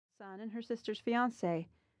son and her sister's fiancé.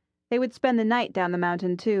 They would spend the night down the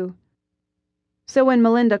mountain, too. So when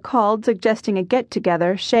Melinda called, suggesting a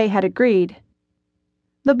get-together, Shay had agreed.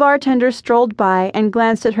 The bartender strolled by and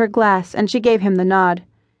glanced at her glass, and she gave him the nod.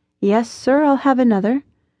 "Yes, sir, I'll have another."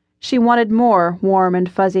 She wanted more, warm and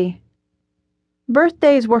fuzzy.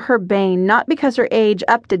 Birthdays were her bane, not because her age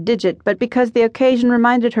upped a digit, but because the occasion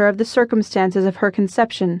reminded her of the circumstances of her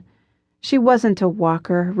conception. She wasn't a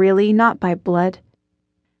Walker, really, not by blood.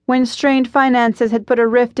 When strained finances had put a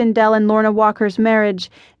rift in Dell and Lorna Walker's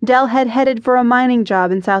marriage, Dell had headed for a mining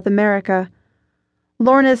job in South America.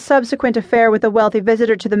 Lorna's subsequent affair with a wealthy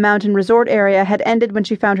visitor to the mountain resort area had ended when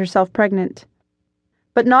she found herself pregnant.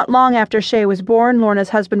 But not long after Shay was born, Lorna's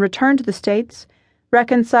husband returned to the States,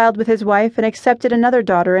 reconciled with his wife, and accepted another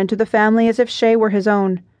daughter into the family as if Shay were his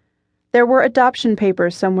own. There were adoption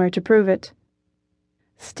papers somewhere to prove it.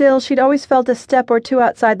 Still, she'd always felt a step or two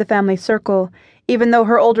outside the family circle, even though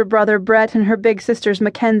her older brother Brett and her big sisters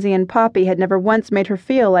Mackenzie and Poppy had never once made her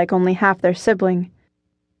feel like only half their sibling.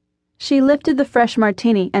 She lifted the fresh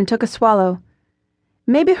martini and took a swallow.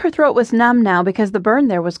 Maybe her throat was numb now because the burn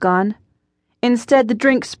there was gone. Instead, the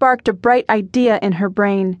drink sparked a bright idea in her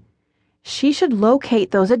brain. She should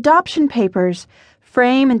locate those adoption papers,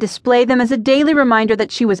 frame and display them as a daily reminder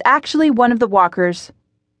that she was actually one of the Walkers.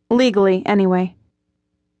 Legally, anyway.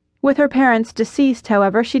 With her parents deceased,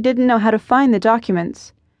 however, she didn't know how to find the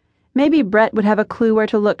documents. Maybe Brett would have a clue where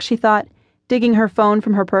to look, she thought, digging her phone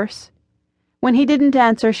from her purse. When he didn't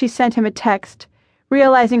answer, she sent him a text,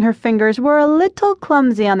 realizing her fingers were a little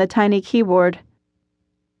clumsy on the tiny keyboard.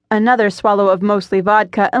 Another swallow of mostly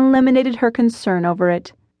vodka eliminated her concern over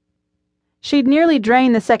it. She'd nearly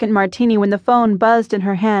drained the second martini when the phone buzzed in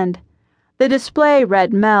her hand. The display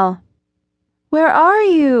read Mel. "Where are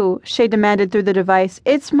you?" Shay demanded through the device.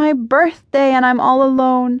 "It's my birthday and I'm all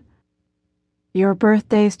alone." "Your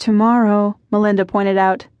birthday's tomorrow," Melinda pointed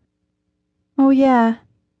out. Oh, yeah.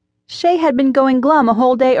 Shay had been going glum a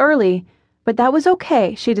whole day early, but that was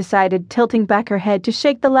okay, she decided, tilting back her head to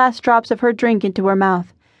shake the last drops of her drink into her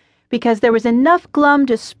mouth, because there was enough glum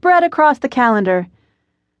to spread across the calendar.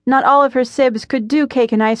 Not all of her sibs could do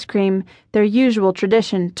cake and ice cream, their usual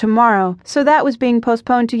tradition, tomorrow, so that was being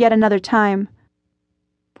postponed to yet another time.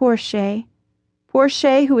 Poor Shay. Poor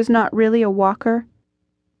Shay, who was not really a Walker.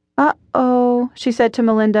 "Uh-oh," she said to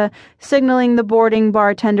Melinda, signaling the boarding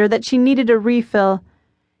bartender that she needed a refill.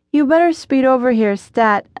 "You better speed over here,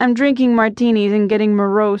 stat. I'm drinking martinis and getting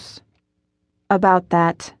morose." "About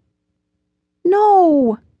that."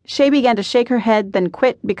 "No!" Shay began to shake her head, then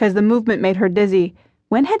quit because the movement made her dizzy.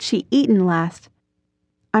 When had she eaten last?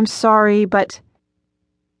 "I'm sorry, but—"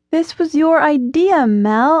 "This was your idea,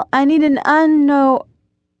 Mel. I need an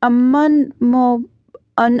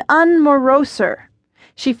unmoroser."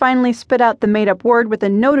 She finally spit out the made-up word with a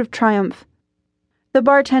note of triumph. The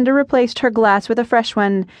bartender replaced her glass with a fresh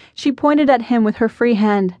one. She pointed at him with her free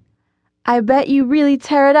hand. "I bet you really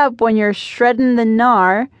tear it up when you're shreddin' the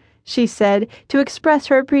gnar," she said, to express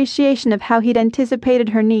her appreciation of how he'd anticipated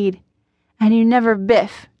her need. "And you never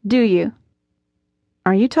biff, do you?"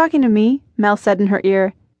 "Are you talking to me?" Mel said in her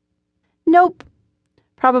ear. "Nope."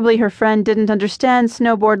 Probably her friend didn't understand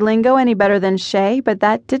snowboard lingo any better than Shay, but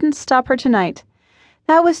that didn't stop her tonight.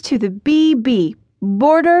 That was to the BB,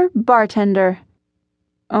 border bartender.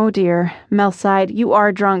 "Oh dear," Mel sighed, "you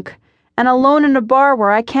are drunk, and alone in a bar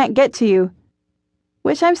where I can't get to you."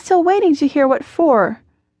 "Which I'm still waiting to hear what for."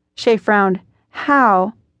 Shay frowned.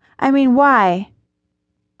 "How? I mean, why?"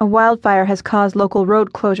 "A wildfire has caused local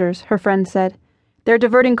road closures," her friend said. "They're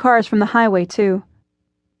diverting cars from the highway, too."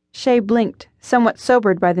 Shay blinked, somewhat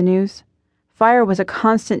sobered by the news. Fire was a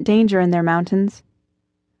constant danger in their mountains.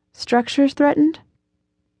 "Structures threatened?"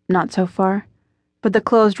 "Not so far. But the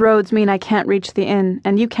closed roads mean I can't reach the inn,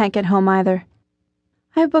 and you can't get home either."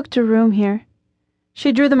 "I booked a room here."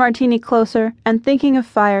 She drew the martini closer, and thinking of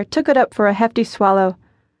fire, took it up for a hefty swallow.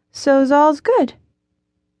 "So's all's good."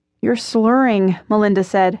 "You're slurring," Melinda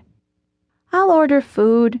said. "I'll order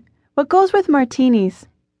food. What goes with martinis?"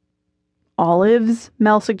 "Olives,"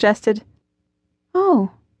 Mel suggested.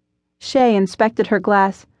 "Oh." Shay inspected her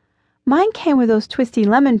glass. "Mine came with those twisty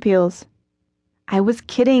lemon peels." "I was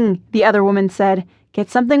kidding," the other woman said. "Get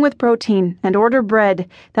something with protein, and order bread.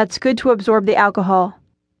 That's good to absorb the alcohol."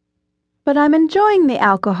 "But I'm enjoying the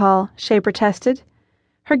alcohol," Shay protested.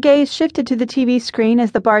 Her gaze shifted to the TV screen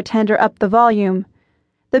as the bartender upped the volume.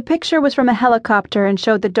 The picture was from a helicopter and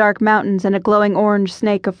showed the dark mountains and a glowing orange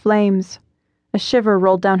snake of flames. A shiver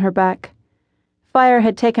rolled down her back. Fire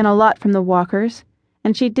had taken a lot from the Walkers,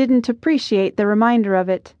 and she didn't appreciate the reminder of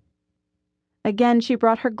it. Again she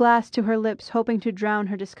brought her glass to her lips, hoping to drown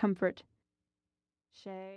her discomfort. Shay.